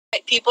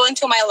people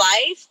into my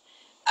life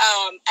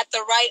at the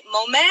right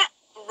moment,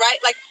 right?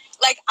 Like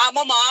I'm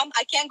a mom.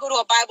 I can't go to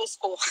a Bible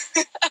school,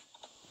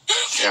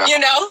 you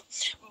know?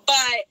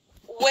 But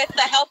with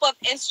the help of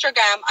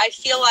Instagram, I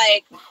feel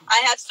like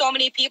I have so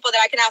many people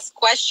that I can ask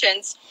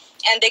questions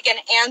and they can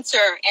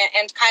answer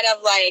and kind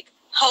of like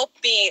help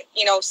me,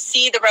 you know,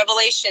 see the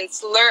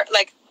revelations, learn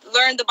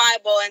the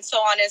Bible and so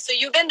on. And so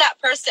you've been that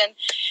person.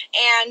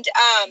 And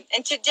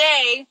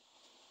today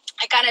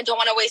I kind of don't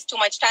want to waste too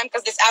much time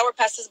because this hour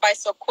passes by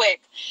so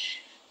quick.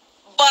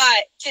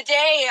 But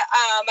today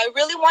I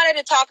really wanted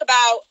to talk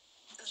about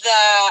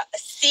the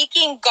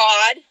seeking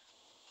God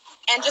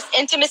and just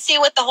intimacy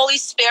with the Holy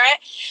Spirit.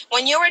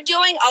 When you were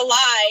doing a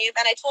live,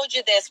 and I told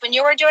you this, when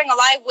you were doing a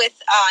live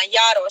with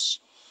Yarosh,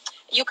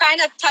 you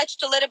kind of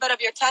touched a little bit of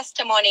your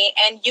testimony,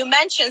 and you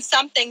mentioned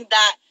something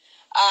that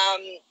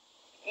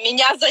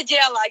меня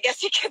задело, I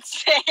guess you could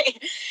say.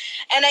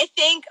 And I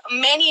think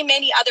many,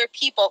 many other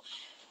people,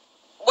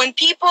 when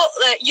people,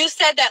 you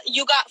said that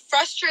you got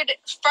frustrated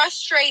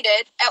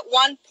at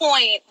one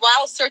point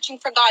while searching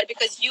for God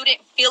because you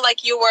didn't feel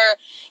like you were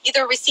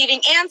either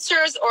receiving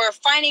answers or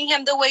finding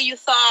him the way you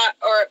thought,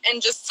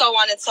 and just so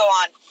on and so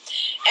on.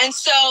 And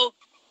so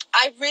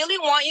I really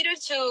want you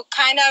to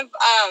kind of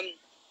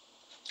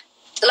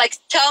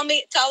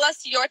tell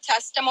us your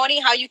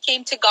testimony, how you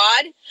came to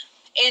God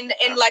in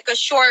like a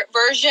short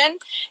version,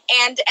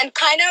 and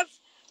kind of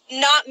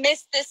not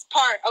miss this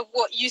part of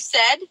what you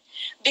said,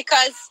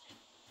 because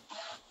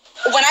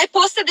when I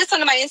posted this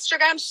on my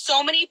Instagram,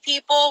 so many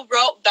people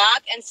wrote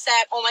back and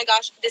said, oh my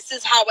gosh, this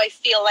is how I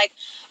feel. Like,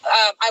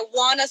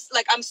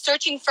 I'm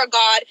searching for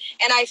God,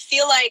 and I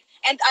feel like,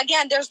 and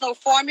again, there's no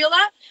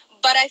formula,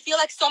 but I feel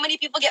like so many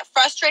people get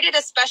frustrated,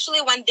 especially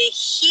when they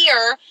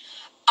hear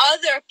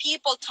other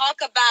people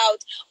talk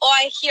about, oh,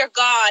 I hear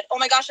God. Oh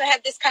my gosh, I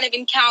had this kind of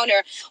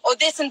encounter. Or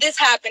this and this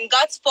happened.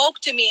 God spoke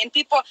to me. And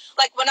people,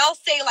 like, when I'll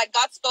say, like,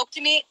 God spoke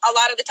to me, a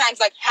lot of the times,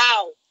 like,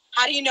 how?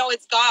 How do you know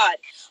it's God?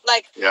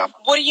 Like,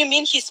 What do you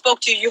mean he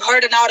spoke to you? You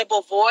heard an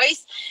audible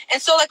voice?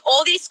 And so, like,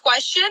 all these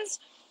questions,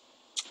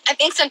 I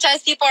think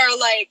sometimes people are,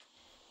 like,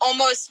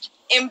 almost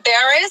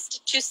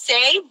embarrassed to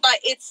say, but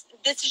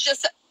this is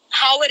just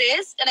how it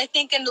is. And I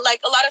think in,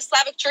 like, a lot of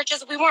Slavic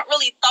churches, we weren't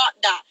really taught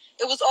that.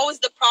 It was always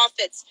the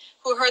prophets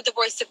who heard the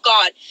voice of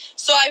God.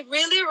 So I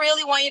really,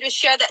 really want you to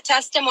share that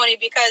testimony,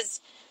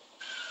 because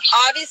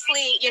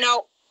obviously, you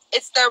know,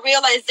 it's the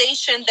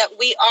realization that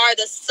we are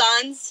the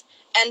sons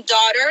and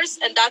daughters,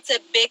 and that's a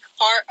big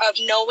part of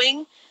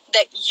knowing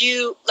that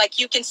you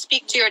can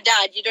speak to your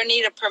dad. You don't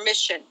need a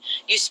permission.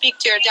 You speak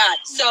to your dad.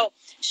 So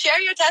share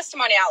your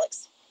testimony,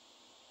 Alex.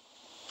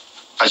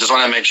 I just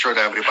want to make sure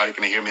that everybody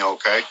can hear me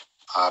okay,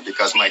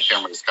 because my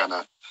camera is kind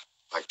of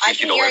like 3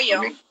 feet away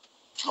from me.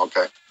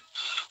 Okay.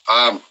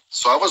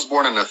 So I was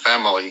born in a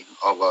family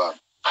of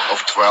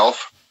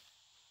 12.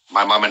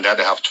 My mom and dad,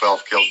 they have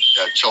 12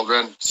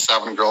 children,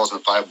 7 girls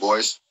and 5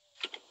 boys.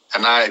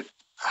 And I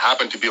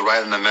happen to be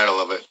right in the middle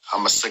of it.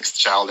 I'm a 6th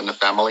child in the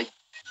family.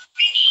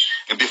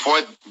 And before,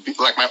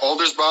 like, my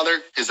oldest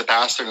brother is a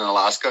pastor in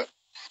Alaska.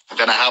 And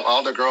then I have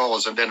all the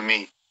girls and then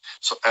me.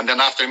 So, and then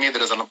after me,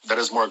 there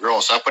is more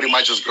girls. So I pretty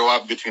much just grow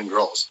up between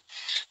girls.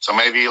 So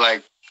maybe,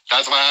 like,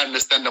 that's why I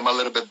understand them a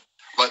little bit.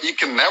 But you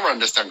can never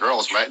understand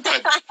girls, right?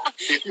 But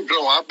if you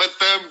grow up with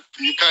them,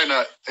 you kind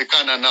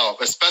of know.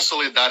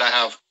 Especially that I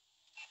have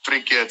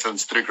 3 kids and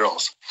 3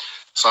 girls.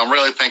 So I'm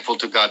really thankful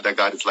to God that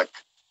God is like,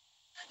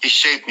 he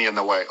shaped me in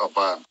the way of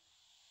how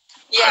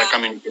to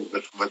communicate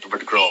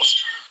with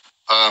girls.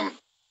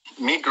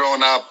 Me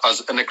growing up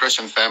in a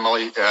Christian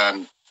family,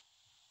 and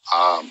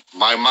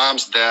my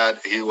mom's dad,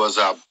 he was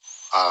a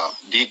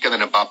deacon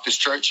in a Baptist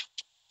church,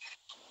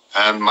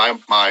 and my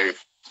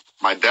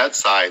dad's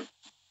side,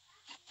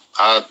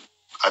 I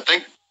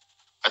think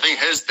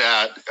his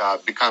dad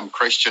became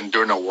Christian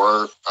during the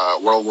war,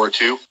 World War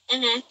II.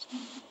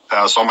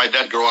 Mm-hmm. So my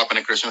dad grew up in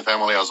a Christian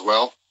family as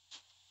well.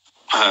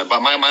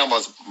 But my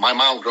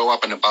mom grew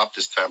up in a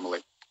Baptist family.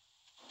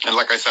 And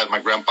like I said, my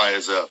grandpa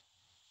is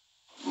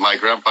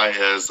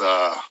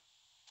I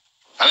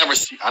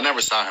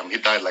never saw him. He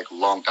died like a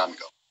long time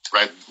ago,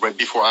 right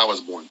before I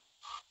was born.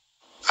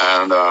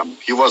 And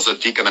he was a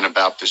deacon in a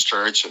Baptist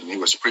church, and he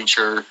was a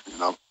preacher, you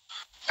know.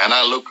 And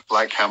I look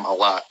like him a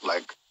lot,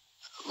 like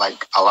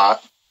a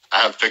lot. I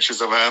have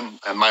pictures of him,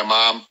 and my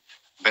mom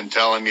been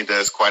telling me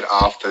this quite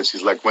often.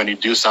 She's like, when you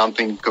do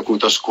something,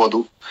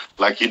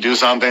 like you do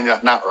something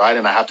not right,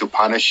 and I have to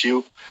punish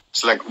you.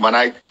 It's like when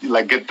I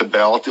like get the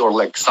belt or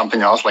like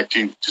something else, like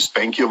to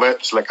spank you with.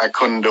 It's like I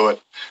couldn't do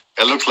it.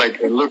 It looks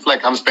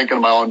like I'm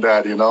spanking my own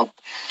dad, you know.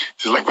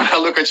 She's like, when I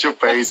look at your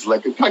face,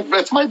 like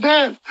that's my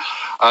dad.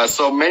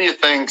 So many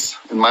things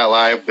in my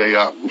life, they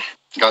got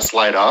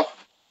slide off.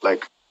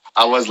 Like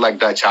I was like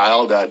that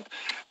child that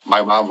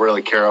my mom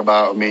really cared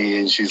about me,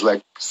 and she's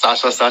like,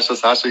 Sasha,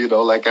 you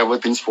know, like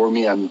everything's for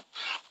me, and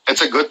it's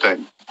a good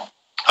thing.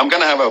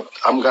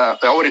 I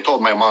already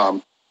told my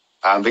mom,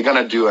 and they're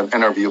gonna do an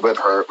interview with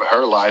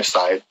her life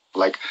side.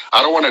 Like,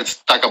 I don't want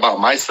to talk about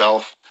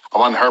myself. I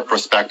want her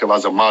perspective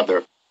as a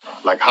mother.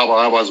 like how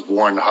I was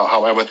born,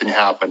 how everything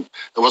happened.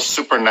 It was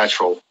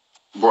supernatural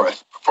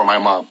birth for my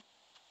mom.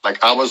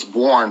 Like I was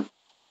born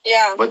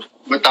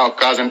without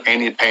causing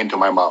any pain to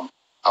my mom.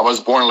 I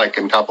was born like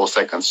in a couple of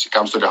seconds. She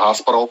comes to the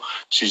hospital.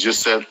 She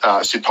just said,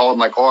 she told them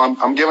like, oh,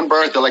 I'm giving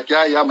birth. They're like,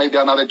 yeah, maybe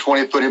another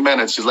 20, 30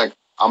 minutes. She's like,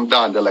 I'm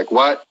done. They're like,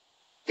 what?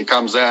 He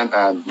comes in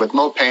and with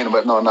no pain,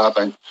 with no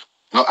nothing,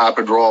 no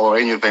epidural or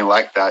anything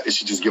like that.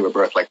 She just give a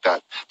birth like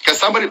that. Because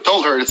somebody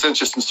told her, it's an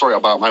interesting story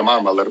about my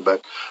mom a little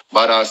bit,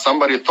 but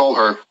somebody told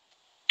her,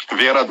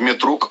 Vera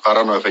Dmitruk, I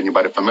don't know if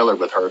anybody familiar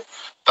with her,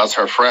 that's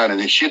her friend.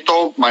 And she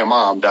told my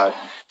mom that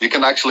you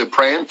can actually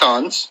pray in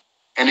tongues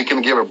and you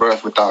can give a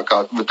birth without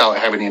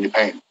having any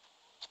pain.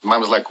 Mom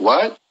was like,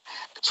 what?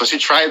 So she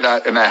tried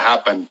that and that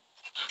happened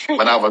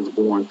when I was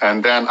born.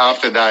 And then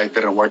after that, it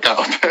didn't work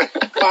out.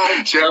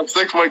 Wow. She had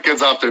 6 more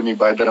kids after me,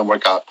 but it didn't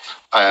work out.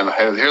 And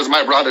here's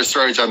my brother,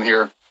 Serge, on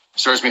here.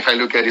 Serge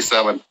Mikhailuk,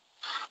 87.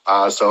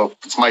 So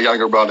it's my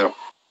younger brother.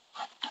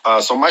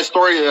 So my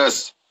story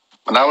is,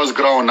 when I was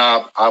growing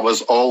up, I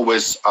was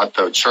always at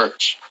the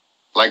church.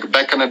 Like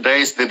back in the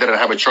days, they didn't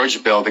have a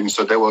church building,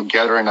 so they were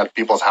gathering at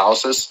people's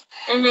houses.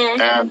 Mm-hmm.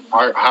 And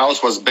our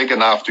house was big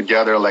enough to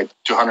gather like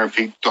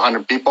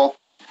 200 people.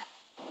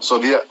 So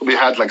we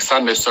had like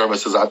Sunday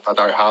services at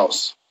our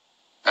house.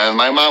 And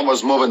my mom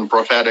was moving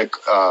prophetic.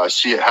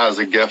 She has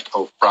a gift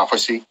of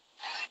prophecy.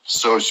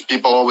 So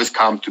people always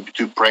come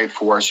to pray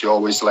for her. She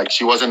always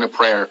she was in a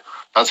prayer.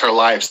 That's her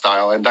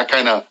lifestyle. And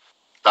why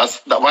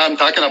I'm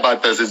talking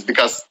about this is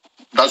because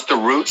that's the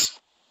roots.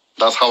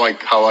 That's how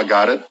I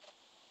got it.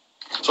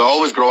 So I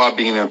always grow up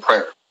being in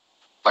prayer.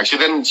 Like she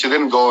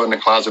didn't go in the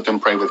closet and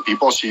pray with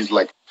people. She's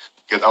like,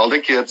 get all the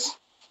kids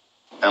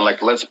and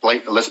like let's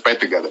pray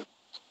together.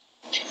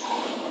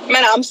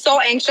 Man, I'm so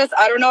anxious.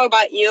 I don't know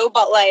about you,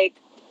 but like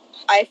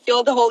I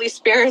feel the Holy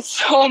Spirit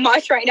so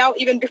much right now.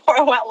 Even before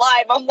I went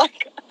live, I'm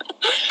like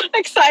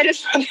excited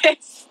for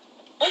this.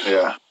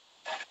 Yeah.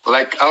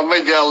 Like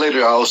maybe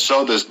later I'll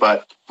show this,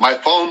 but my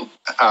phone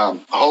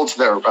holds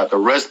the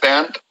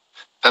wristband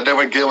that they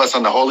would give us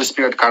on the Holy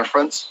Spirit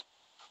conference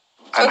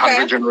and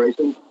 100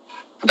 Generation.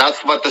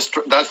 That's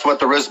what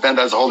the wristband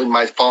that's holding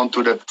my phone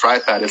to the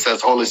tripod. It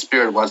says Holy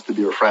Spirit wants to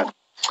be your friend.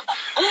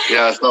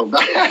 Yeah, so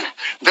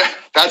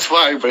that's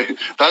why.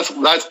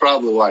 That's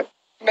probably why.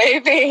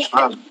 Maybe.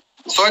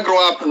 So I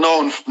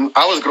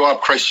grew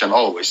up Christian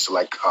always.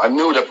 Like I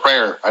knew the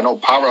prayer. I know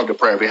power of the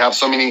prayer. We have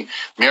so many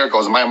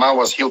miracles. My mom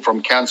was healed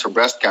from cancer,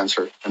 breast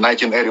cancer, in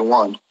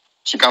 1981.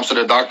 She comes to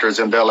the doctors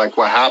and they're like,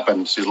 "What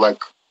happened?" She's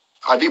like,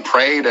 "I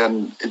prayed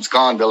and it's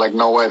gone." They're like,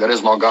 "No way, there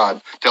is no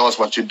God. Tell us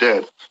what you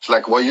did." She's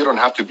like, "Well, you don't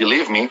have to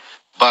believe me,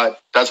 but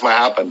that's what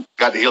happened.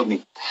 God healed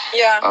me."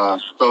 Yeah.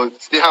 So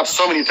they have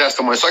so many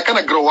testimonies. So I kind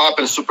of grew up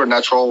in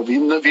supernatural. We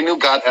knew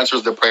God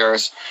answers the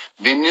prayers.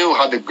 We knew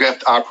how the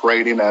gift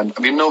operating, and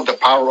we knew the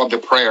power of the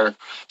prayer.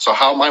 So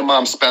how my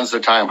mom spends the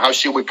time, how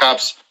she wakes up.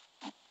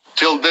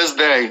 Till this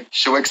day,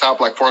 she wakes up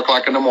like 4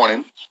 o'clock in the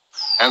morning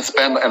and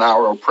spend an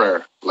hour of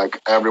prayer, like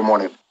every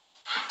morning.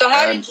 So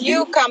how did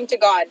you come to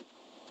God?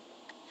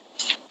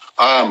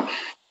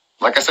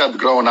 Like I said,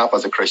 growing up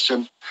as a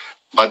Christian,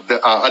 but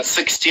at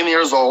 16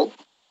 years old,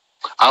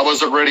 I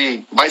was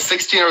already by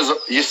 16 years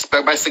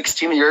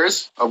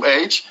of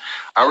age,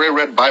 I already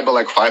read Bible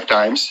like 5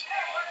 times,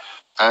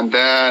 and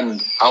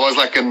then I was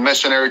like in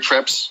missionary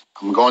trips.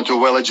 I'm going to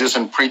villages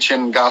and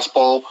preaching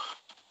gospel,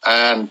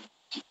 and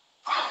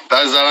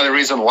that is another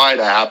reason why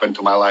that happened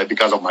to my life,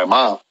 because of my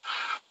mom.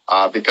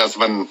 Because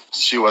when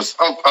she was,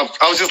 I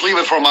was just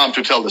leaving for mom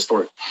to tell the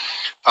story.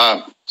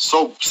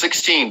 So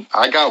 16,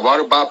 I got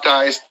water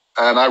baptized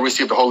and I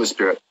received the Holy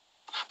Spirit.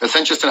 It's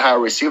interesting how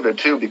I received it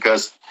too,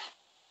 because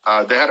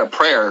they had a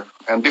prayer,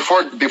 and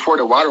before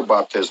the water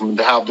baptism,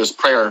 they have this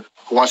prayer,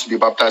 who wants to be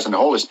baptized in the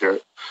Holy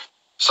Spirit.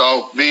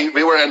 So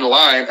we were in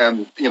line,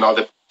 and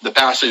the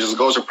pastor just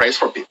goes and prays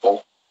for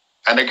people,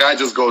 and the guy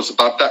just goes,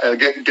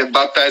 get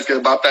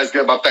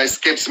baptized,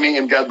 skips me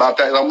and get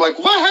baptized. I'm like,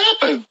 what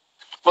happened?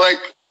 Like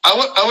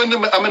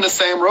I'm in the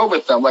same row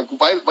with them. Like,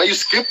 why you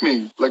skip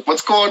me? Like,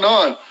 what's going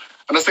on?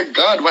 And I said,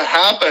 God, what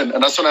happened?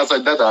 And as soon as I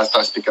did that, I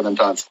started speaking in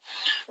tongues.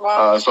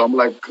 Wow. So I'm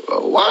like,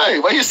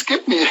 why you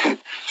skip me?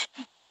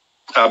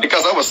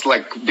 Because I was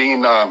like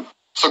being,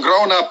 so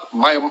growing up,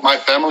 my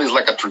family is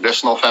like a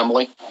traditional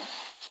family.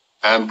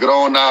 And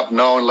growing up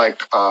knowing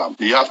like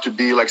you have to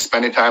be like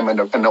spending time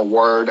in the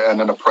word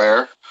and in a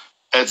prayer.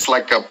 It's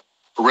like a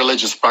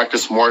religious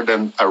practice more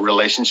than a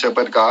relationship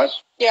with God.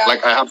 Yeah.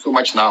 Like I have so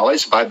much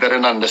knowledge, but I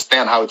didn't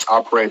understand how it's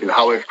operated,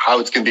 how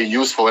it can be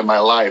useful in my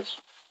life.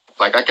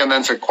 Like I can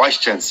answer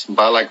questions,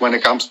 but like when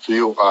it comes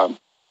to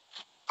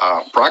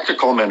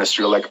practical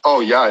ministry, like, oh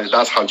yeah,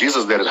 that's how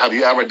Jesus did it. Have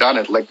you ever done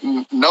it? Like,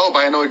 no, but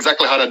I know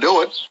exactly how to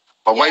do it.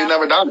 But why you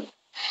never done it?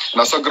 And I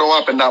also grow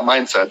up in that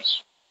mindset.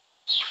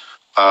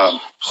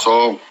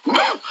 So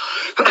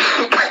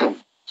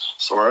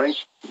sorry,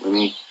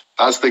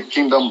 that's the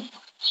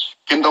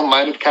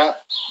kingdom-minded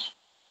cat.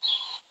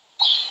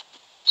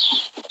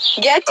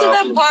 Get to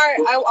the part.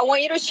 I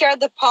want you to share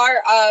the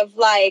part of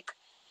like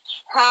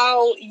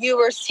how you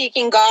were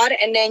seeking God,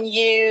 and then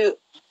you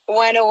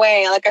went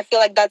away. Like, I feel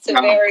like that's a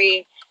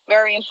very,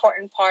 very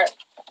important part.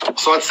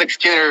 So at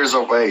 16 years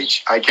of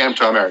age, I came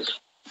to America.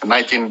 In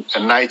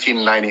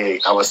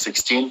 1998, I was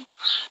 16.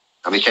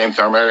 And we came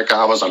to America.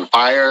 I was on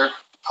fire.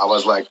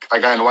 I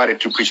got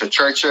invited to preach at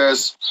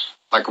churches,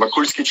 like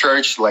Vakulski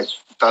Church. Like,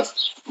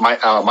 that's my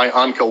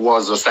uncle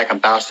was the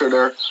second pastor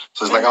there.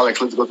 So it's like, Alex,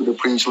 let's go to the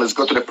preach. Let's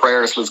go to the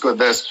prayers. Let's go to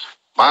this.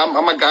 I'm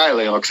a guy,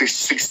 like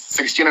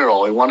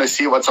 16-year-old. I want to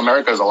see what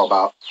America is all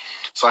about.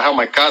 So I have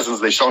my cousins.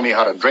 They show me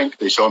how to drink.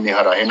 They show me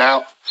how to hang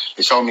out.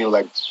 They show me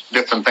like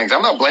different things.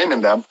 I'm not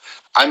blaming them.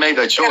 I made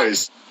a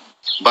choice.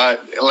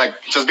 But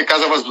like, just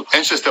because I was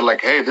interested,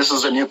 like, hey, this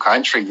is a new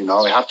country, you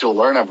know, you have to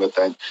learn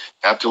everything.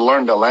 You have to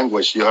learn the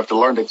language. You have to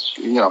learn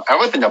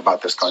everything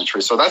about this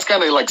country. So that's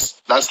kind of like,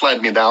 that's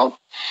led me down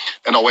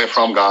and away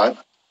from God.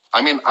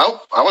 I mean, I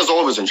was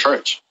always in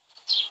church.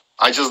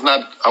 I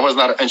was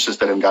not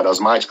interested in God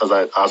as much as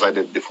I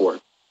did before.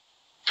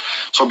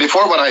 So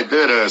before, what I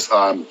did is,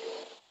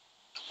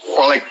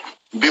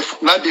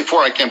 not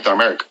before I came to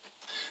America.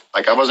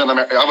 Like, I was in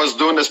America, I was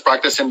doing this,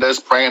 practicing this,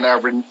 praying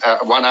every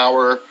 1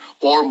 hour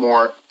or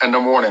more in the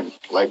morning,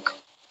 like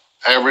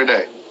every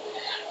day.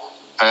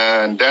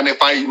 And then if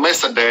I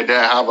miss a day, then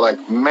I have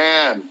like,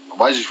 man,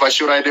 what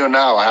should I do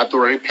now? I have to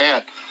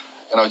repent.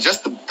 You know,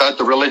 just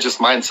the religious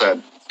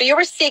mindset. So you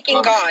were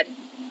seeking God.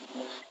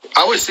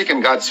 I was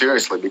seeking God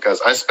seriously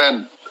because I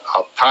spent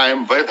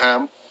time with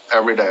Him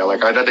every day.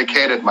 Like, I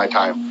dedicated my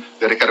time,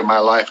 dedicated my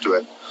life to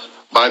it.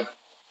 But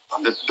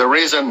the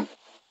reason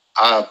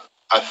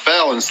I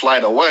fell and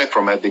slid away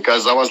from it,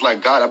 because I was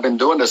like, God, I've been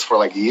doing this for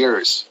like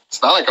years.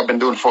 It's not like I've been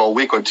doing it for a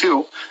week or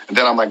two. And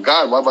then I'm like,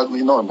 God,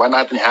 why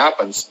nothing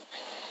happens?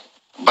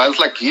 But it's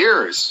like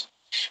years.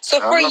 So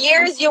for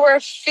years, you were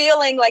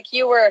feeling like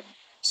you were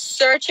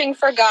searching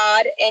for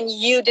God and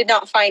you did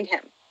not find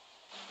Him.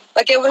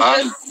 Like, it was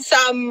just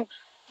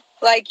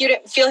like you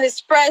didn't feel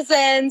His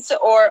presence,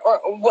 or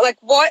like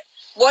what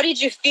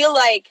did you feel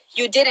like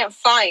you didn't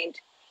find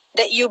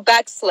that you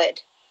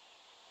backslid?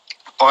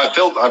 Oh,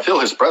 I feel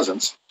His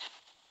presence.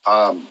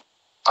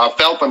 I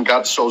felt when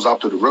God shows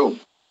up to the room,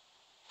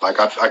 like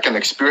I can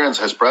experience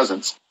His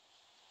presence.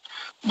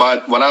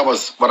 But what I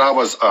was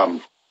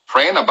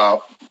praying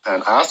about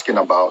and asking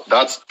about,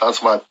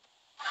 that's what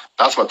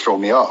threw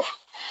me off.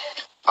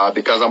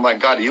 Because I'm like,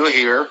 God, you're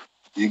here.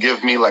 You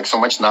give me like so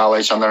much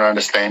knowledge and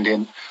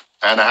understanding,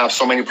 and I have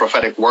so many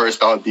prophetic words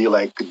that would be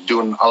like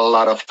doing a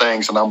lot of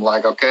things. And I'm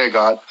like, okay,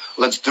 God,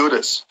 let's do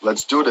this.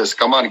 Let's do this.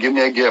 Come on, give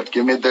me a gift.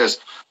 Give me this.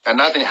 And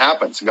nothing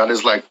happens. God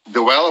is like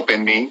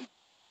developing me.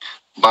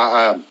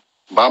 But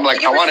I'm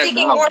like, I want it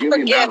now. More for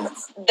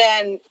gifts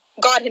than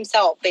God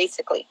Himself,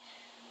 basically.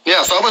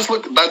 Yeah, so I was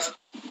looking. That's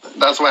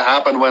what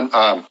happened when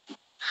I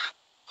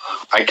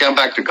came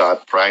back to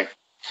God, right?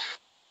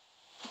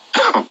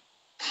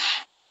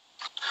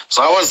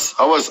 So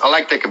I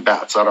like taking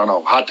baths. I don't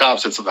know, hot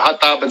tubs. It's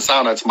hot tub and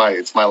sauna.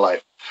 It's my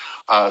life.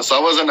 So I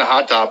was in the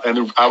hot tub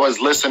and I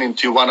was listening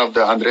to one of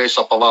the Andrei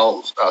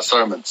Shapovalov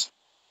sermons.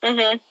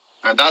 Mm-hmm.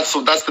 And that's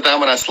the time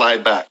when I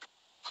slide back.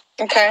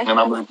 Okay. And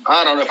I'm like,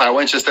 I don't know if I'm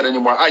interested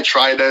anymore. I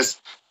tried this.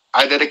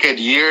 I dedicated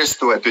years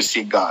to it to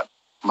seek God.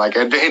 I'm like,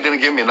 He didn't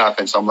give me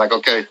nothing. So I'm like,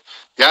 okay,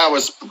 yeah,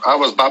 I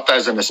was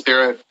baptized in the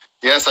Spirit.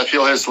 Yes, I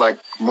feel His like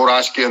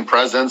Murashkin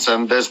presence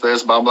and this,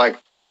 but I'm like,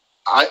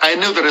 I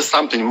knew there is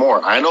something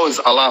more. I know it's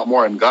a lot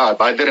more in God,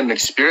 but I didn't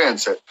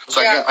experience it.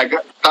 So yeah. I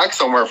got stuck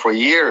somewhere for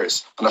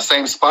years on the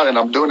same spot, and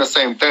I'm doing the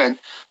same thing,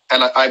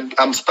 and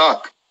I'm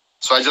stuck.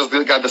 So I just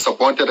got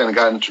disappointed and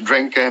got into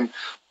drinking.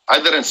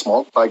 I didn't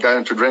smoke, but I got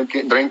into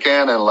drinking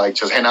and like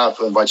just hang out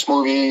and watch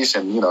movies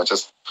and,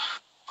 just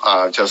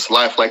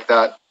life like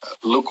that,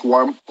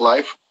 lukewarm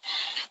life.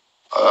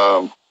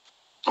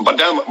 But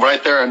then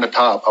right there in the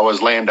top, I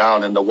was laying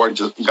down and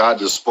God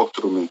just spoke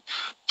through me.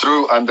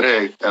 Through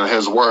Andrei, and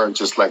his word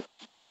just like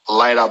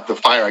light up the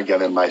fire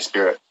again in my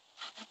spirit.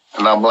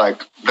 And I'm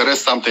like, there is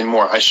something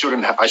more. I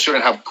shouldn't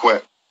have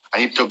quit. I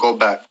need to go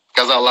back,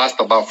 because I lost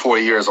about 4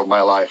 years of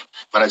my life.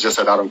 But I just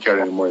said, I don't care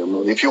anymore.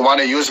 If you want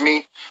to use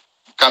me,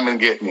 come and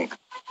get me.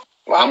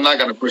 Wow. I'm not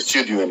going to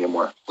pursue you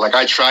anymore. Like,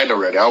 I tried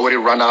already. I already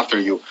run after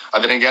you. I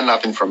didn't get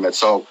nothing from it.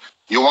 So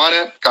you want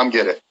it? Come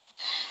get it.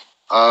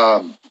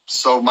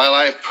 So my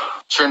life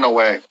turned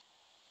away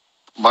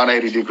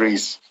 180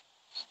 degrees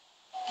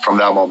from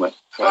that moment.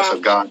 Wow. I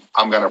said, God,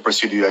 I'm going to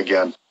pursue you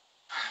again.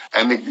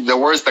 And the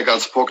words that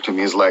God spoke to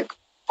me is like,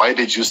 why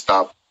did you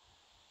stop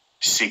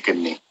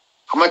seeking me?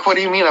 I'm like, what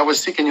do you mean? I was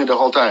seeking you the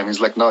whole time.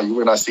 He's like, no, you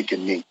were not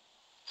seeking me.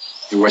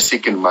 You were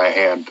seeking my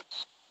hand.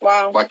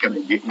 Wow. What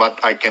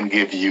I can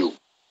give you.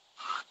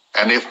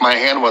 And if my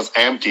hand was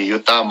empty, you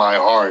thought my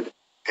heart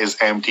is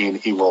empty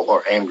and evil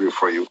or angry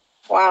for you.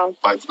 Wow.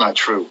 But it's not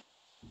true.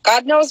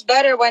 God knows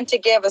better when to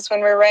give us when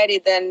we're ready.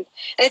 And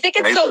I think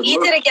it's so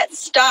easy to get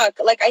stuck.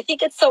 Like, I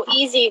think it's so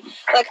easy.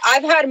 Like,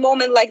 I've had a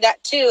moment like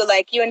that too.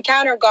 Like, you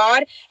encounter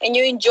God and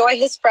you enjoy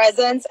His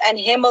presence and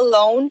Him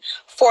alone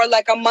for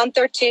like a month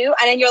or two.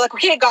 And then you're like,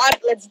 okay, God,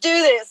 let's do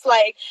this.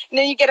 Like, and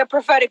then you get a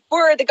prophetic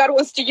word that God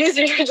wants to use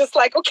you. You're just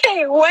like,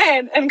 okay,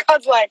 when? And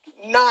God's like,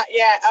 not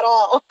yet at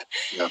all.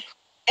 Yeah.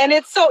 And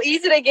it's so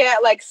easy to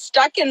get like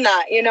stuck in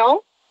that, you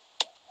know?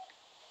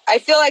 I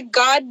feel like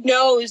God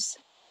knows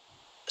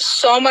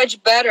so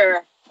much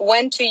better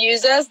when to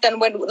use us than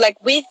when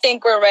like we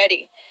think we're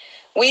ready.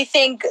 We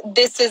think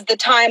this is the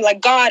time,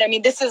 like, God, I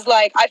mean, this is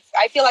like,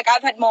 I feel like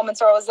I've had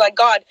moments where I was like,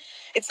 God,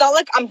 it's not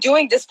like I'm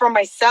doing this for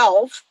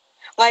myself.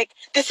 Like,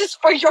 this is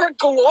for your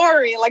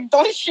glory. Like,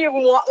 don't you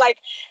want, like,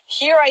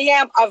 here I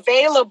am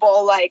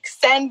available. Like,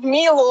 send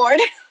me, Lord.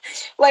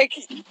 Like,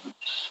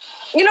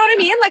 you know what I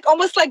mean? Like,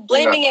 almost like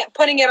blaming it,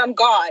 putting it on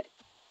God.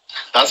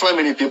 That's why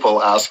many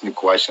people ask me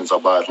questions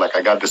about, like,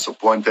 I got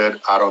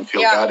disappointed. I don't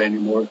feel God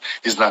anymore.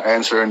 He's not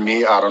answering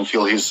me. I don't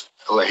feel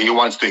he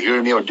wants to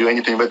hear me or do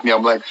anything with me.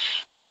 I'm like,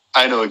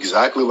 I know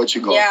exactly what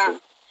you're going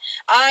through.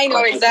 I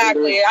know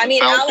exactly. I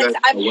mean, Alex,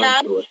 I've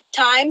had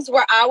times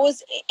where I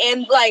was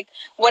in like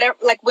whatever,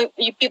 like what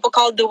you people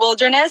call the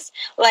wilderness.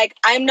 Like,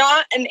 I'm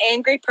not an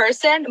angry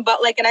person,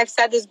 but like, and I've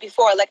said this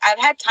before, like I've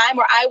had time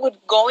where I would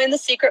go in the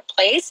secret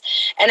place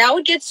and I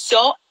would get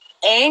so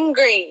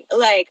angry.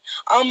 Like,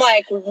 I'm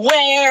like,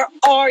 where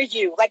are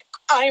you? Like,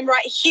 I'm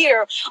right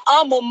here.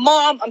 I'm a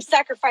mom. I'm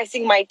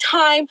sacrificing my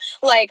time.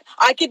 Like,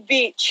 I could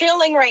be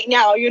chilling right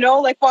now, you know,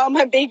 like while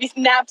my baby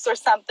naps or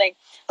something.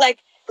 Like,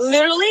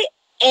 literally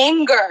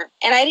anger.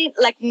 And I didn't,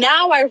 like,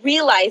 now I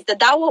realize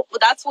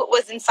that's what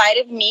was inside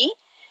of me.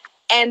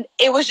 And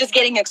it was just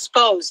getting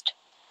exposed.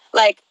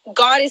 Like,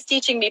 God is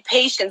teaching me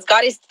patience.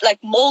 God is like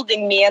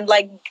molding me and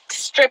like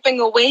stripping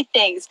away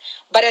things.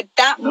 But at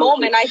that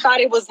moment, I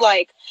thought it was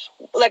like,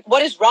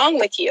 what is wrong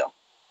with you?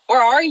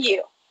 Where are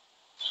you?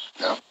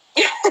 Yeah.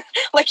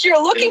 Like,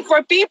 you're looking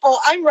for people.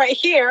 I'm right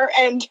here.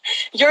 And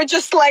you're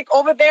just like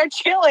over there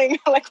chilling.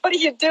 Like, what are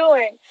you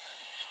doing?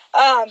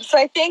 So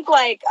I think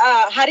like,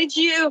 how do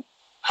you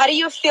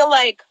feel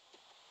like,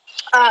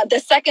 the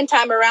second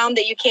time around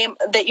that you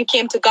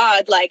came to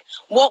God, like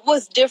what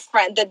was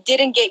different that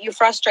didn't get you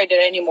frustrated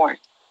anymore?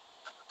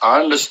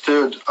 I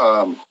understood.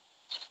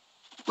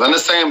 In the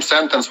same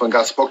sentence when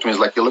God spoke to me, is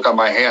like, you look at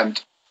my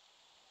hand,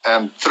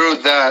 and through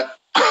that,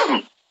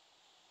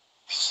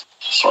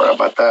 sorry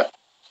about that.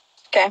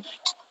 Okay.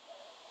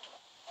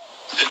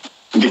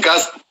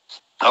 Because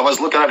I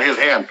was looking at his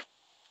hand,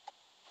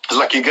 it's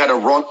like you got a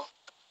wrong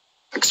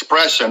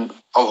expression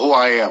of who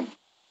I am.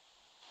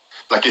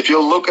 Like, if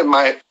you look at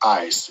my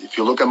eyes, if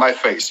you look at my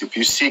face, if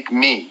you seek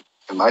me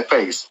in my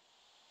face,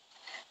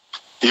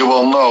 you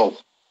will know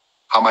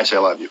how much I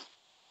love you.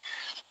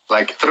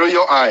 Like, through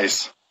your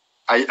eyes,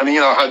 I mean,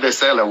 you know how they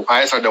say, like,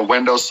 eyes are the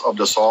windows of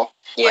the soul.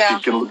 Yeah. Like, you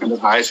can look in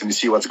the eyes and you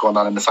see what's going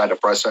on inside the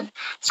person.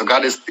 So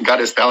God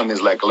is telling me,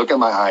 is like, look at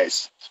my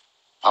eyes.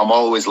 I'm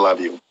always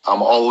love you.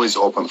 I'm always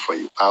open for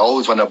you. I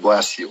always want to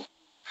bless you.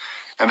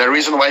 And the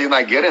reason why you're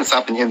not getting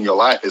something in your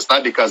life is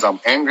not because I'm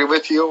angry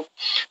with you.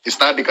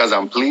 It's not because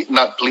I'm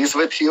not pleased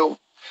with you.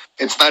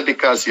 It's not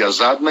because you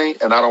judge me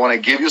and I don't want to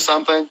give you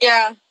something.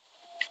 Yeah.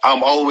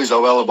 I'm always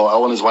available. I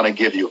always want to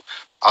give you,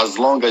 as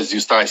long as you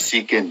start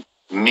seeking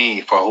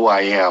me for who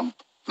I am,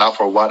 not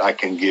for what I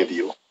can give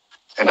you.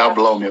 And that'll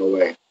blow me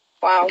away.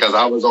 Wow. Because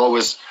I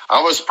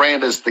was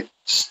praying this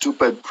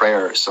stupid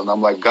prayers. And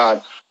I'm like,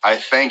 God, I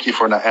thank you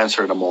for not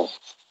answering them all.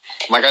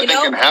 Like, I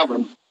think in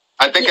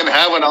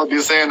heaven, I'll be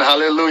saying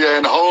hallelujah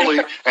and holy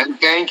and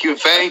thank you,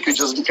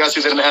 just because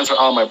you didn't answer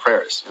all my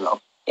prayers, you know.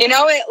 You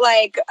know, it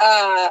like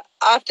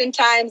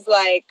oftentimes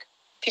like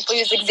people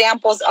use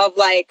examples of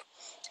like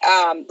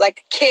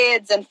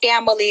kids and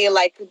family,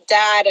 like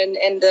dad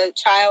and the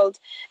child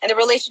and the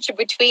relationship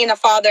between a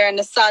father and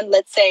a son,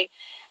 let's say.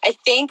 I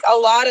think a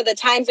lot of the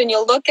times when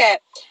you look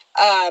at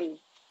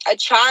a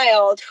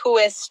child who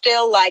is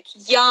still like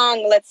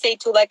young, let's say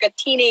to like a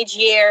teenage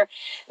year,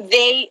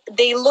 they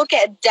look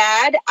at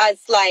dad as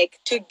like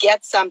to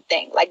get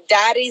something. Like,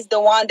 daddy's the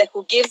one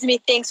who gives me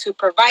things, who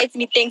provides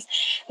me things.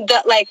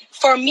 That, like,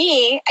 for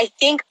me, I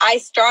think I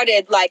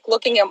started like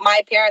looking at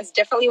my parents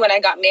differently when I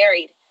got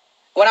married.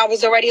 When I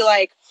was already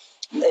like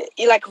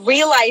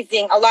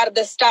realizing a lot of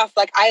the stuff,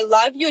 like, I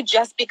love you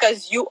just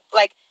because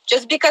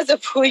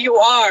of who you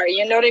are,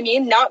 you know what I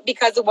mean? Not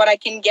because of what I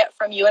can get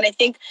from you. And I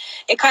think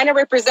it kind of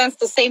represents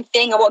the same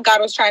thing of what God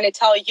was trying to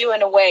tell you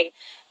in a way,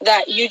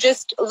 that you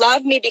just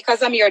love me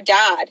because I'm your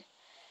dad,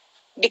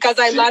 because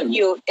I love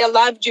you. I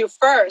loved you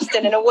first.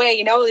 And in a way,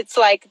 you know, it's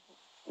like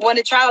when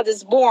a child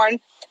is born,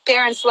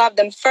 parents love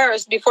them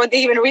first before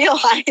they even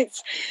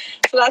realize.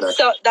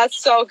 So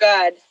that's so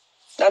good.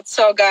 That's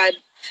so good.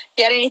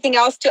 You had anything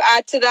else to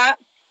add to that?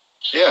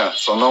 Yeah,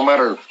 so no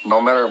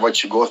matter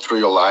what you go through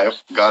your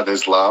life, God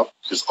is love,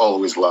 is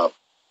always love.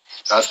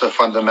 That's the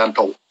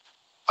fundamental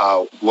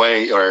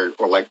way or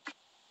like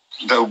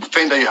the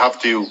thing that you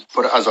have to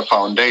put as a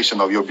foundation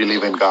of your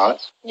belief in God.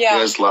 Yeah.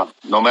 Is love,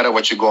 no matter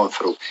what you're going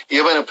through.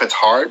 Even if it's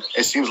hard,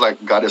 it seems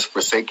like God is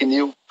forsaking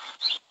you.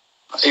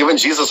 Even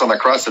Jesus on the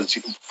cross says,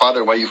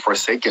 Father, why are you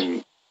forsaking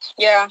me?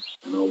 Yeah.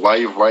 You know, why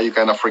you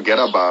kind of forget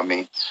about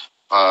me?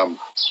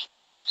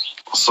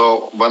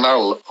 So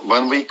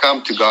when we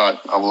come to God,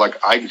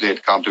 I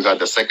did come to God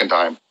the second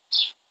time.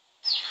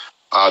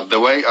 The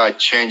way I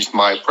changed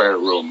my prayer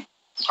room,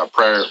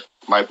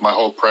 my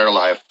whole prayer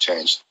life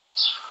changed.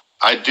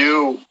 I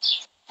do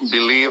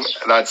believe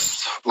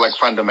that's like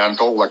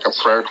fundamental, like a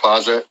prayer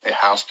closet. It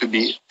has to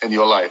be in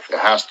your life. It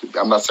has to be.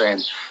 I'm not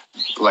saying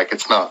like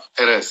it's not.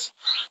 It is.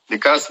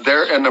 Because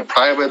they're in a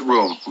private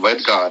room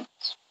with God,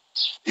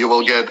 you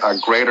will get a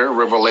greater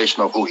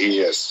revelation of who he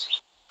is.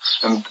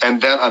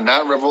 And then on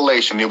that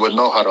revelation, you would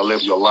know how to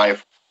live your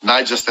life,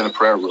 not just in a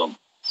prayer room.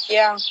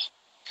 Yeah.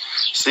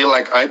 See,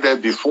 like I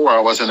did before, I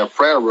was in a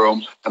prayer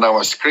room and I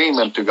was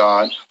screaming to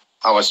God.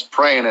 I was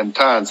praying in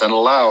tongues and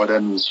loud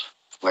and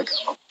like,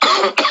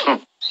 I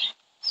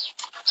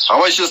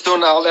was just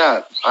doing all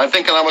that. I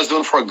think I was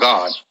doing for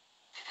God.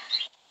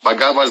 But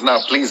God was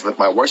not pleased with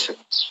my worship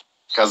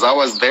because I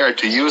was there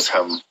to use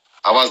him.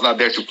 I was not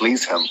there to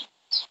please him.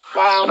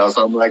 Wow. And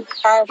so I'm like,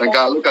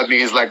 God, look at me.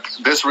 He's like,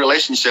 this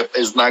relationship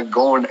is not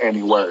going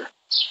anywhere.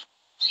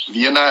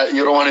 You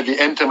don't want to be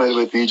intimate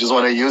with me. You just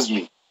want to use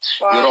me.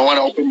 Wow. You don't want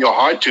to open your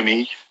heart to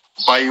me,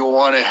 but you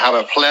want to have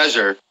a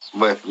pleasure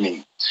with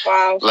me.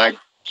 Wow. Like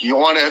you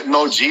want to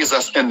know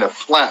Jesus in the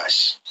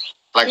flesh.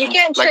 Like you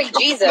can't trick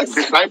Jesus. Like the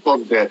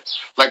disciples did.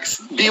 Like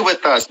be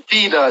with us,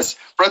 feed us,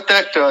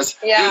 protect us,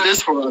 do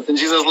this for us. And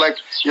Jesus like,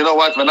 you know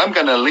what? When I'm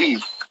gonna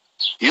leave,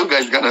 you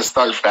guys gonna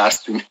start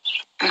fasting.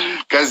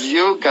 Because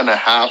you're gonna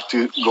have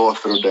to go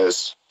through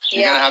this.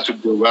 You're gonna have to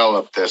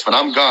develop this. When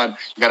I'm gone,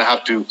 you're gonna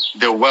have to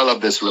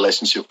develop this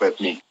relationship with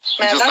me.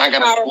 It's just not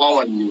gonna fall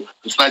on you.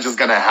 It's not just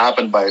gonna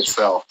happen by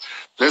itself.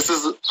 This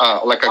is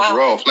like a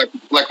growth.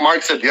 Like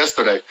Mark said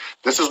yesterday,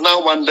 this is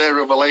not one day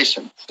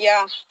revelation.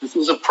 Yeah. This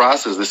is a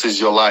process. This is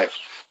your life.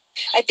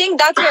 I think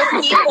that's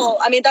where people,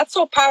 I mean, that's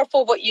so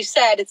powerful what you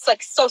said. It's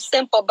like so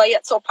simple, but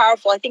yet so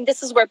powerful. I think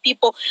this is where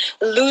people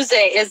lose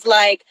it, is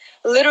like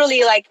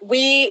literally like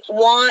we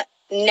want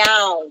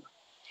now.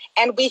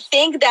 And we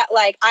think that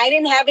like I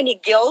didn't have any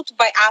guilt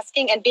by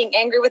asking and being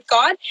angry with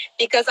God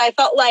because I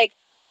felt like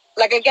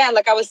again,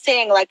 like I was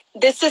saying, like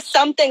this is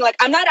something like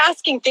I'm not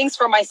asking things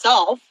for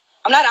myself.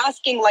 I'm not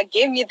asking like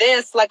give me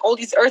this, like all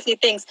these earthly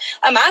things.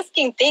 I'm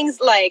asking things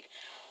like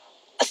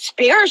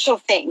spiritual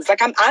things.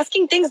 Like I'm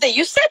asking things that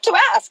you said to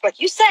ask. Like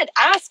you said,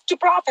 ask to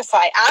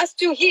prophesy, ask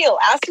to heal,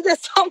 ask to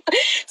this.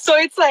 So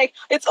it's like,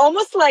 it's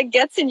almost like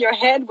gets in your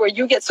head where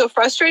you get so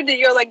frustrated that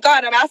you're like,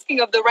 God, I'm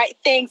asking of the right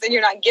things and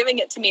you're not giving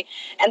it to me.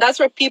 And that's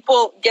where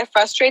people get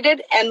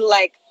frustrated and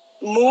like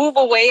move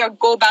away or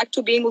go back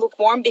to being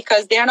lukewarm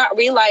because they're not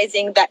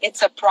realizing that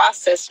it's a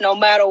process. No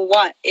matter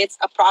what, it's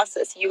a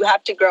process. You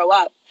have to grow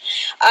up.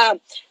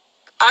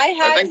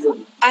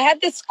 I had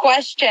this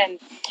question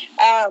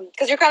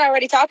because you're kind of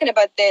already talking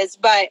about this,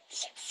 but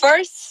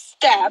first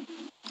step,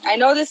 I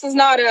know this is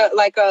not a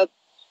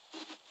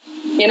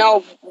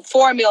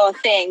formula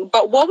thing,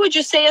 but what would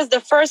you say is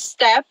the first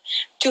step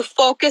to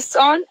focus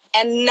on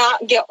and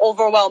not get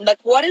overwhelmed? Like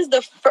what is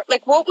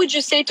what would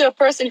you say to a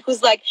person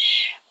who's like,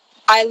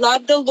 I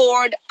love the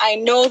Lord, I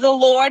know the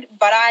Lord,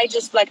 but I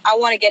just I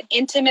want to get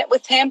intimate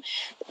with him?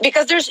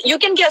 Because you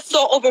can get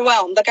so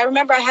overwhelmed. Like I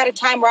remember I had a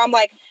time where I'm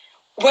like,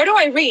 where do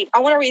I read? I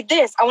want to read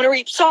this. I want to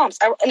read Psalms.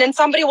 And then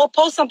somebody will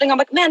post something. I'm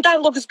like, man,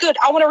 that looks good.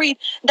 I want to read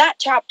that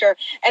chapter.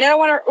 And then I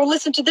want to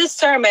listen to this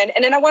sermon.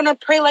 And then I want to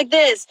pray like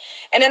this.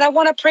 And then I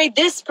want to pray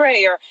this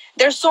prayer.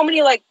 There's so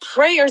many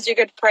prayers you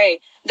could pray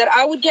that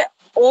I would get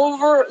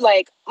over,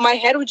 my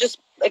head would just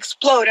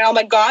explode. And I'm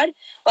like, God,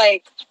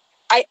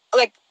 I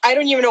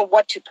don't even know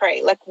what to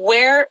pray.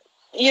 Where,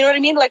 you know what I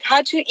mean?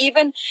 How to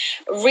even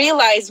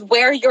realize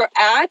where you're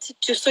at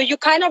so you're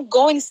kind of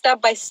going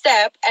step by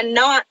step and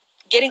not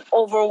getting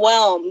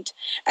overwhelmed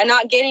and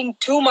not getting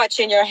too much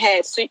in your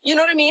head. So you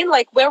know what I mean?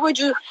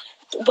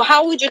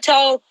 How would you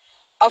tell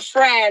a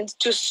friend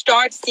to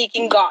start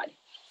seeking God?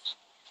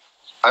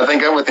 I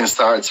think everything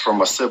starts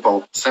from a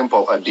simple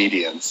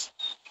obedience.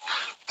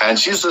 And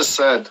Jesus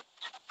said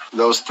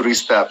those 3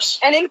 steps.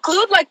 And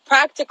include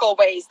practical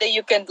ways that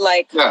you can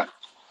Yeah.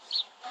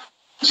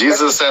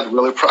 Jesus said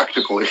really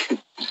practically,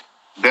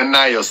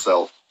 deny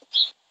yourself,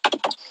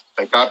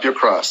 pick up your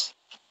cross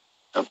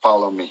and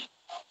follow me.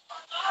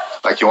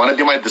 You want to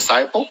be my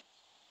disciple?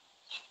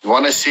 You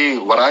want to see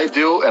what I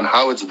do and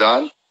how it's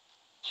done?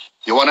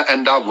 You want to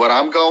end up where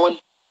I'm going?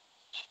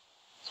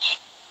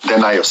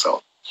 Deny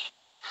yourself.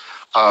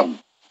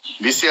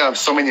 We see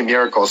so many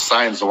miracles,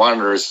 signs,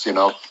 wonders,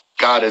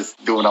 God is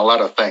doing a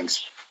lot of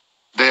things.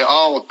 They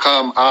all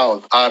come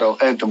out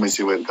of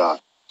intimacy with God.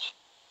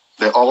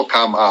 They all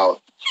come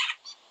out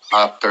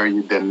after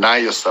you deny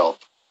yourself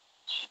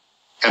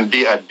and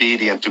be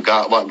obedient to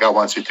God, what God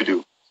wants you to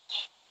do.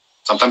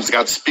 Sometimes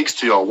God speaks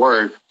to your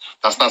word.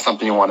 That's not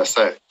something you want to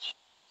say.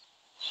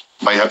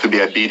 But you have to be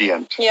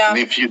obedient. Yeah. And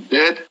if you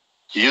did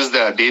use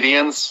the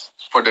obedience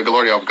for the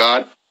glory of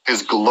God,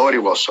 his glory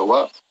will show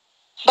up.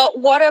 But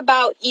what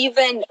about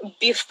even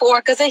before?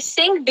 Because I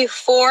think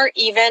before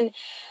even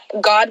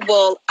God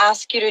will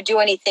ask you to do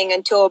anything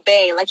and to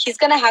obey, he's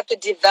going to have to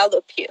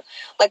develop you.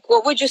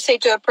 What would you say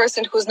to a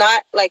person who's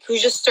not,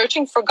 who's just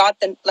searching for God,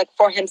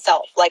 for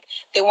himself?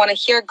 They want to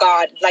hear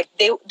God.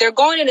 They're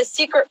going in a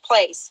secret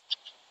place.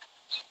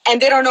 And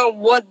they don't know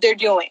what they're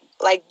doing.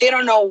 They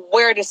don't know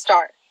where to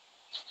start.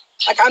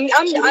 Like I'm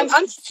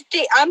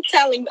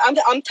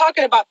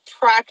talking about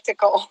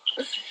practical.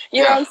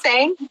 You know what I'm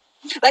saying?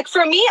 Like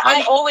for me,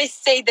 I always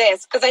say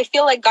this because I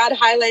feel like God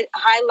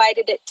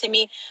highlighted it to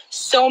me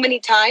so many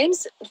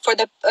times for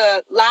the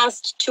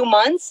last 2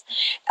 months.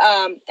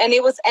 And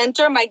it was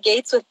enter my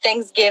gates with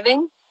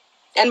thanksgiving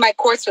and my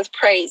courts with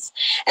praise.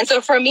 And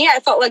so for me, I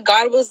felt like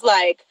God was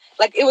like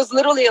it was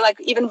literally like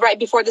even right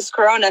before this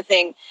Corona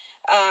thing,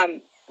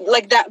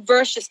 like that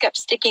verse just kept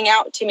sticking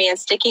out to me.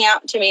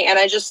 And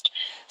I just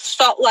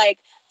felt like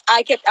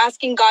I kept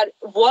asking God,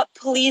 what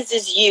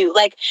pleases you?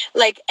 Like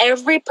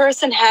every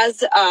person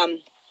has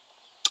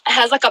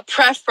like a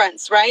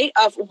preference, right?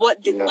 Of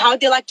how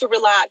they like to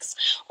relax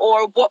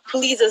or what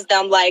pleases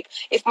them. Like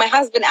if my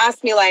husband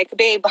asked me like,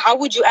 babe, what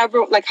would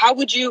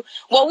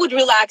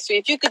relax you?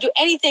 If you could do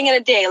anything in a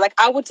day, like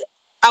I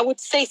would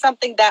say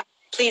something that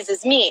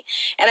pleases me.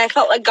 And I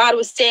felt like God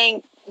was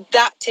saying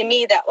that to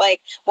me, that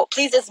like what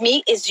pleases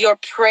me is your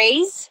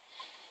praise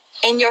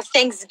and your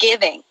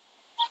thanksgiving.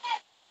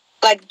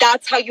 Like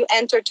that's how you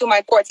enter to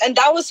my courts. And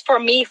that was for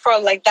me for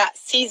like that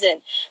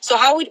season. So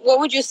what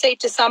would you say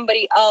to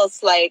somebody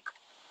else? Like,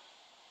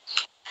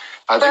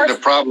 I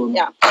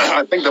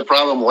think the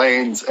problem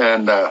lays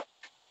in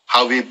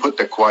how we put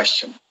the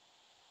question.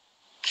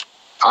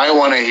 I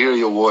want to hear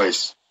your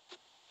voice.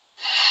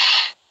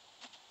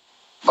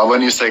 But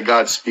when you say,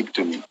 God, speak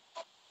to me.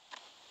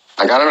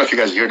 Like, I don't know if you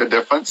guys hear the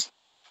difference.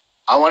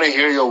 I want to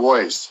hear your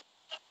voice.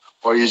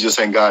 Or you're just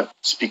saying, God,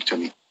 speak to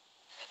me.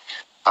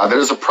 There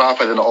is a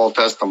prophet in the Old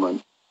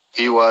Testament.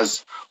 He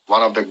was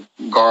one of the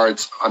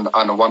guards on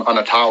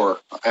a tower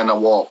and a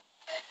wall.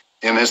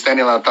 And he's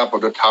standing on top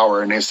of the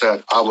tower, and he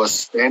said, I was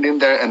standing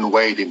there and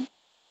waiting.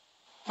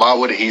 What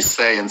would he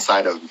say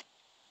inside of me?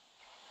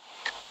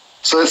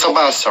 So it's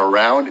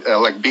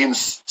about being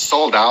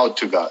sold out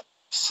to God.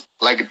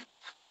 Like,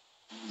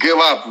 give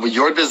up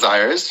your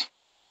desires.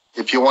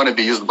 If you want to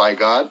be used by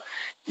God,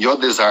 your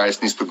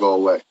desires needs to go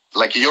away.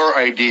 Like your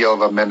idea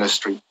of a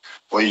ministry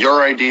or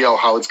your idea of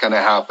how it's going to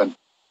happen.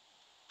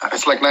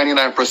 It's like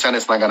 99%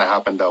 it's not going to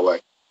happen that way.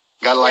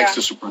 God likes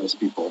to surprise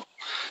people.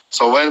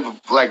 So when,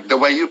 like, the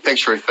way you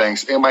picture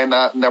things, it might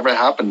never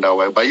happen that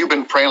way. But you've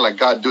been praying like,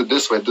 God, do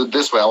this way, do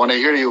this way. I want to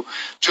hear you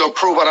to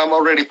approve what I'm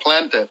already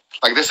planted.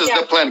 Like, this is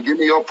the plan. Give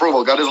me your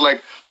approval. God is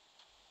like,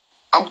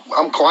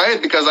 I'm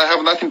quiet because I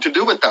have nothing to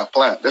do with that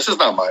plan. This is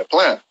not my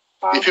plan.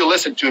 Wow. If you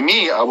listen to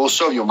me, I will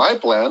show you my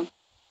plan,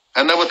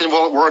 and everything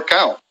will work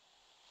out.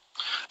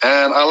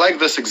 And I like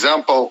this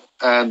example,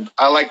 and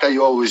I like that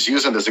you always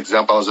using this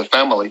example as a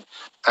family.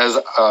 As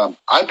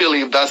I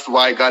believe that's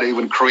why God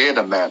even created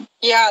a man.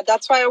 Yeah,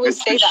 that's why I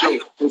always say that.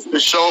 It's to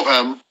show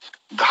him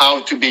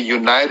how to be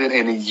united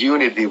in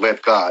unity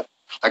with God.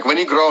 Like when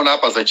you're growing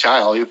up as a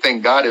child, you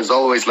think God is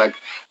always like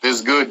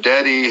this good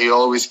daddy. He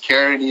always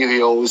carrying you.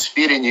 He always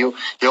feeding you.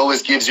 He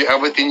always gives you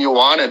everything you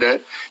wanted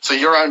it. So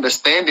your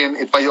understanding,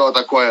 it's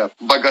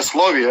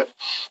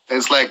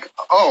like,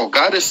 oh,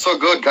 God is so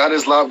good. God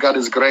is love. God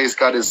is grace.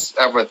 God is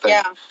everything.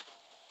 Yeah.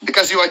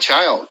 Because you're a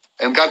child,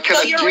 and God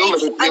cannot deal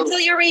with it. Until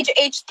you reach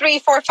age 3,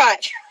 4, 5.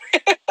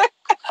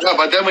 Yeah,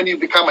 but then when you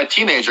become a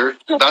teenager,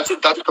 that's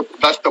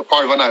the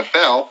part when I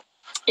fell.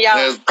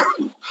 Yeah.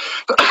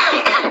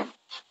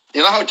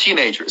 You know how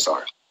teenagers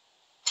are.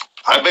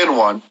 I've been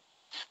one,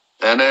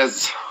 and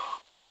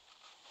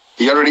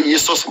you're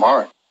so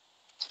smart.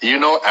 You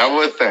know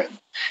everything.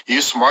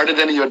 You're smarter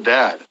than your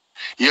dad.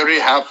 You already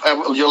have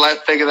your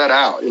life figured that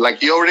out.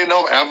 Like you already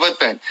know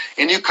everything,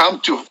 and you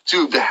come to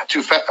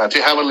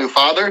Heavenly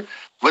Father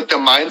with the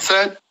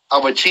mindset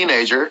of a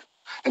teenager,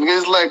 and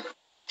he's like,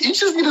 you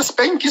just need a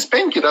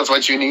spanky. That's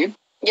what you need.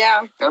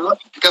 Yeah. And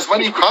because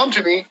when you come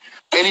to me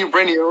and you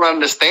bring your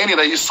understanding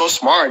that you're so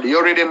smart, you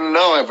already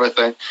know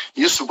everything.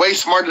 You're way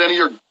smarter than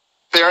your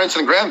parents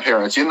and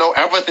grandparents. You know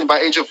everything by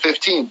age of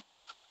 15.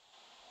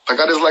 But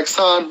God is like,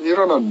 son, you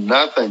don't know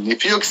nothing.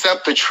 If you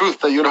accept the truth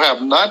that you don't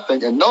have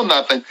nothing and know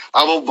nothing,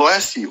 I will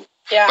bless you.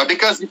 Yeah. But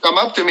because you come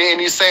up to me and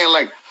you're saying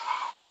like,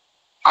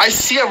 I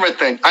see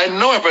everything. I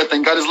know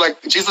everything. God is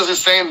like, Jesus is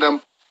saying to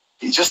them,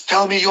 you just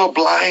tell me you're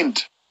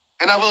blind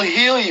and I will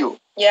heal you.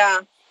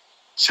 Yeah.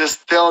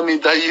 Just tell me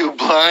that you're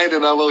blind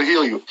and I will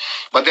heal you.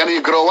 But then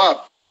you grow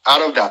up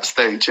out of that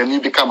stage and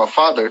you become a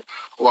father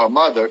or a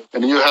mother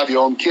and you have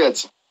your own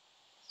kids.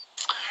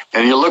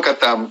 And you look at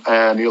them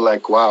and you're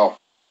like, wow,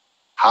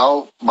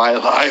 how my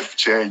life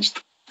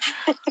changed.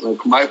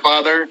 Like my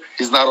father,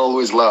 he's not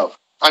always love.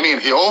 I mean,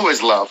 he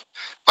always loved,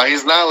 but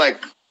he's not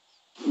like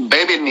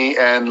babying me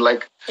and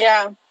like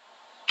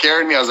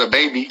carrying me as a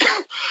baby.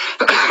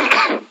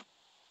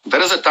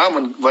 There is a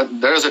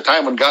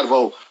time when God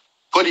will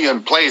put you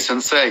in place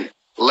and say,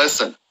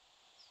 listen,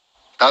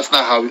 that's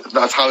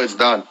how it's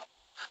done.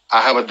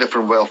 I have a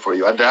different will for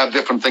you. I have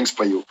different things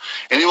for you.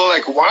 And you were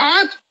like,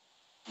 what?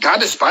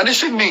 God is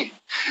punishing me.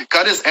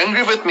 God is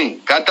angry with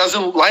me. God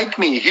doesn't like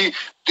me.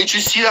 Did you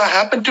see that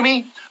happen to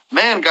me?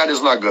 Man, God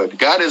is not good.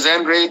 God is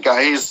angry.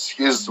 God,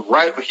 he's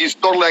right. He's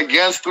totally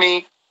against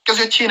me because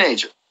you're a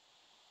teenager.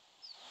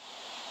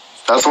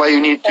 That's why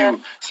you need to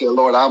say,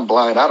 Lord, I'm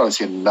blind. I don't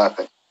see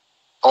nothing.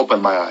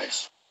 Open my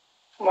eyes.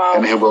 Wow.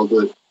 And he will do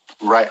it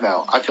right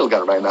now. I feel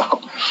God right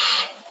now.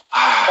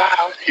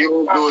 Wow. He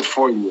will do it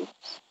for you.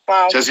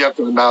 Wow. Just you have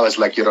to acknowledge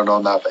like you don't know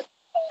nothing.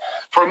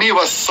 For me, it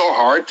was so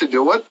hard to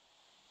do it.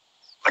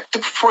 Like it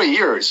took 4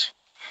 years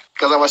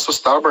because I was so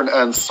stubborn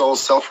and so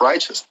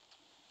self-righteous.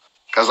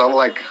 Because I'm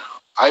like,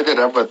 I did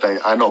everything.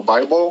 I know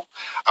Bible.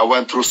 I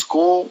went through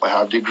school. I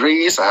have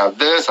degrees. I have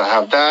this. I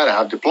have that. I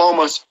have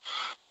diplomas.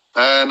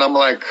 And I'm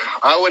like,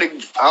 I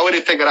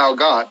already figured out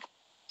God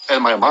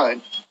in my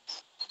mind.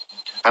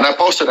 And I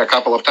posted a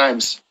couple of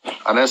times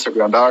on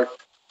Instagram that our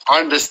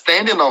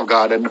understanding of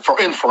God and for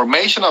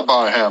information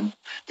about him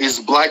is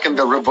blocking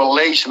the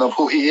revelation of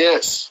who he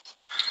is.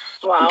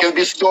 Wow. You can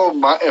be so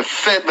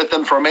fit with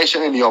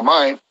information in your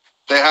mind,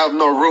 they have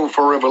no room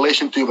for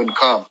revelation to even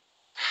come.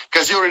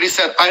 Because you already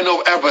said, I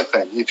know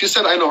everything. If you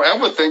said, I know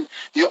everything,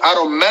 you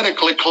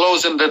automatically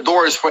closing the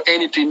doors for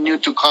anything new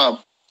to come.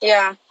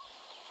 Yeah.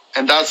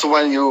 And that's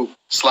when you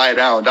slide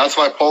down. That's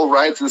why Paul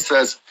writes and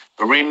says,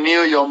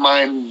 renew your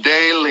mind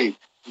daily.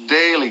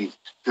 Daily.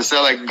 You say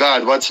like,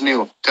 God, what's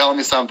new? Tell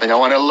me something. I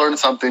want to learn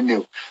something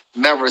new.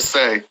 Never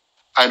say,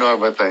 I know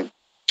everything.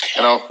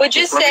 You know. Would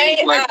you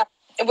say,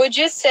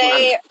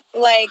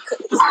 like,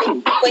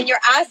 when you're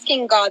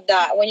asking God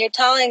that, when you're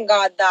telling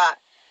God that,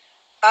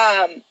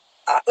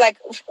 like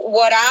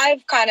what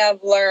I've kind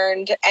of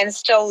learned and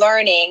still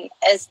learning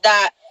is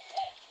that,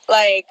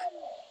 like,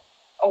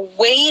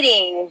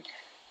 waiting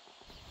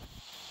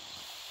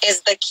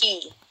is the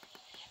key.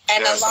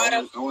 And yes, a lot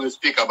of, I want to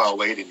speak about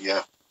waiting,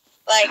 yeah.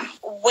 Like,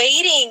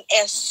 waiting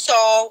is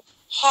so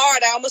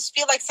hard. I almost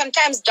feel like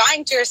sometimes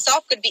dying to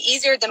yourself could be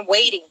easier than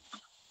waiting.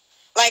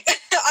 Like,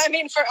 I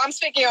mean, I'm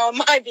speaking on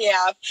my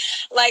behalf.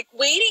 Like,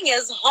 waiting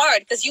is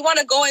hard because you want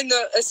to go in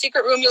the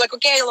secret room. You're like,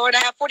 okay, Lord, I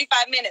have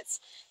 45 minutes.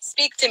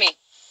 Speak to me.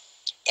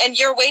 And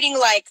you're waiting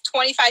like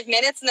 25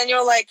 minutes, and then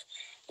you're like,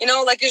 you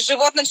know, like,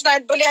 живот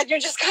начинает болеть. You're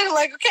just kind of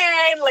like,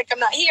 okay, like, I'm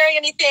not hearing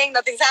anything.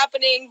 Nothing's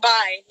happening.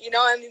 Bye. You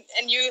know,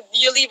 and you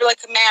leave like,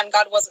 man,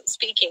 God wasn't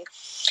speaking.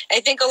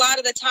 I think a lot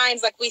of the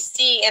times, like we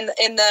see in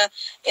the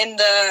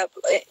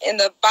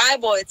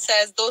Bible, it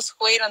says those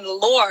who wait on the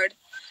Lord,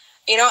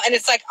 you know, and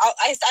it's like,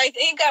 I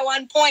think at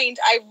one point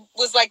I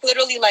was like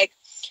literally like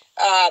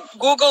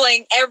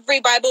Googling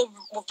every Bible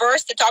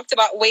verse that talked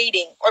about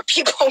waiting or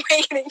people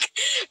waiting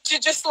to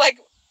just like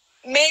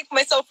make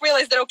myself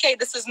realize that, okay,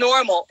 this is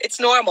normal. It's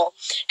normal.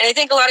 And I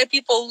think a lot of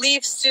people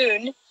leave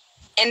soon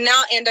and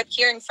now end up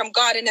hearing from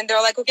God. And then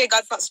they're like, okay,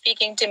 God's not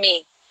speaking to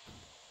me.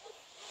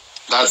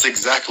 That's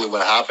exactly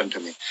what happened to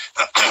me.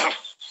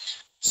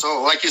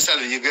 So like you said,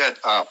 you get,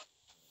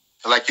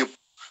 like you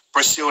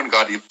pursuing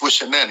God, you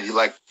pushing in,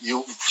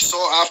 you so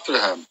after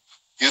him.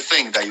 You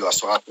think that you are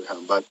so after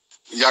him, but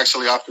you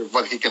actually after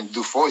what he can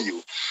do for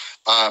you.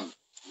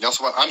 That's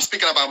what I'm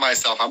speaking about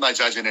myself. I'm not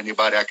judging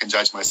anybody. I can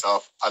judge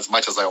myself as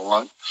much as I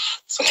want.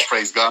 So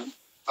praise God.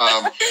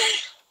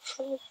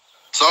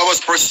 So I was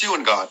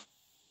pursuing God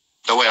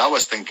the way I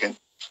was thinking,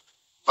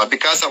 but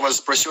because I was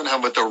pursuing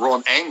him with the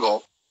wrong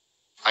angle,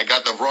 I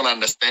got the wrong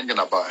understanding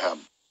about him.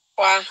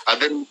 Wow.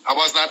 I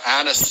was not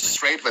honest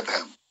straight with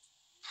him.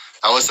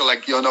 I was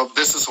like, you know,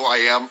 this is who I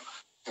am.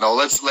 You know,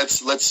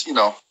 let's, you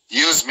know,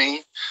 use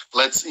me.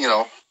 Let's, you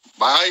know,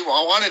 I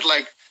wanted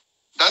like,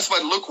 that's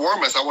what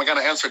lukewarmness, I'm going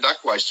to answer that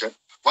question.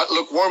 What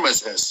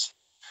lukewarmness is.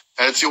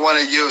 It's you want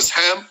to use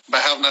him,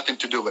 but have nothing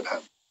to do with him.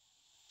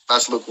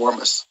 That's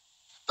lukewarmness.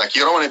 Like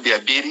you don't want to be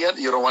obedient.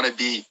 You don't want to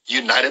be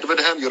united with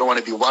him. You don't want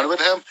to be one with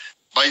him,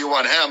 but you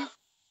want him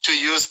to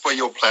use for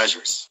your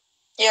pleasures.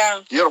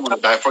 Yeah. You don't want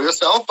to die for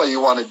yourself, but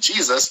you wanted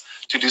Jesus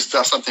to do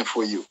something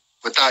for you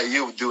without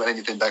you doing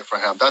anything back for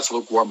him. That's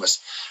lukewarmness.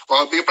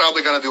 Well, we're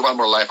probably going to do one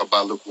more live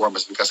about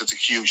lukewarmness because it's a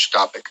huge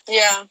topic.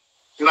 Yeah.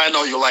 And I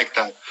know you like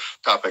that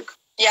topic.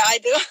 Yeah, I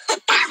do.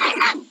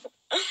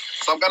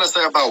 So I'm going to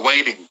say about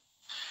waiting.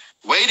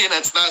 Waiting,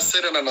 it's not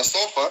sitting on a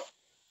sofa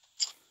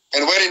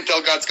and waiting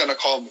until God's going to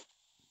call me.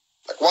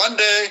 Like one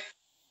day,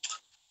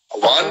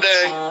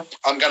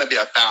 I'm going to be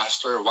a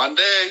pastor. One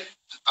day,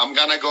 I'm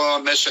going to go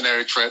on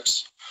missionary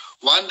trips.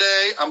 One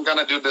day, I'm going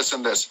to do this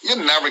and this.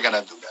 You're never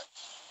going to do that.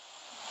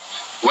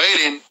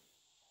 Waiting,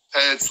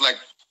 it's like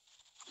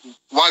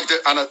walk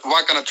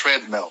on a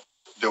treadmill.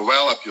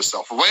 Develop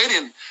yourself.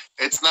 Waiting,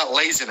 it's not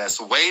laziness.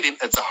 Waiting,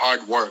 it's a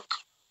hard work.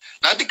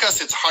 Not because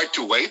it's hard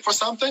to wait for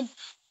something,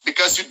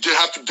 because you do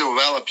have to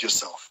develop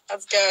yourself.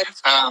 That's good.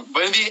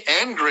 When you're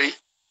angry,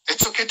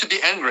 it's okay to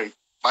be angry.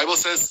 Bible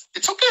says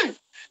it's okay.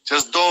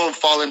 Just don't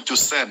fall into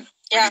sin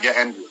when you get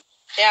angry.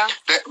 Yeah.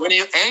 When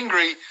you're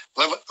angry,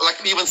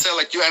 like even say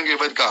like you're angry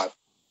with God.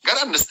 God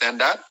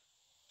understand that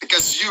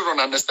because you don't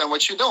understand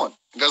what you're doing.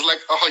 God's like,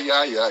 oh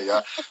yeah.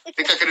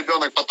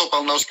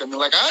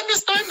 Like, I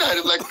understand that.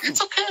 It's like,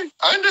 it's okay.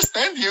 I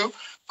understand you,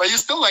 but you're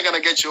still not gonna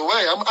get your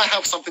way. I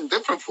have something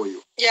different for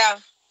you. Yeah.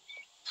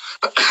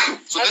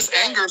 So this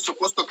anger is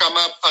supposed to come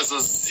up as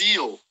a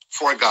zeal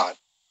for God.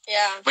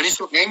 Yeah. When he's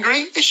so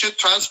angry, it should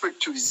transfer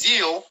to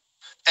zeal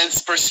and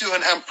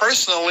pursuing him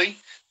personally.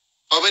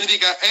 But when he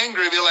got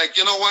angry, be like,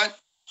 you know what?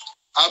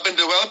 I've been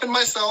developing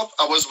myself.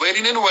 I was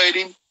waiting and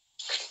waiting.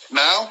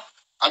 Now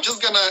I'm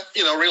just gonna,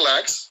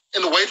 relax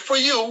and wait for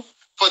you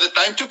for the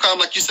time to come.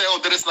 Like you say, oh,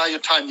 that is not your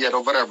time yet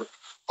or whatever.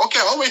 Okay,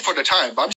 I'll wait for the time. But I'm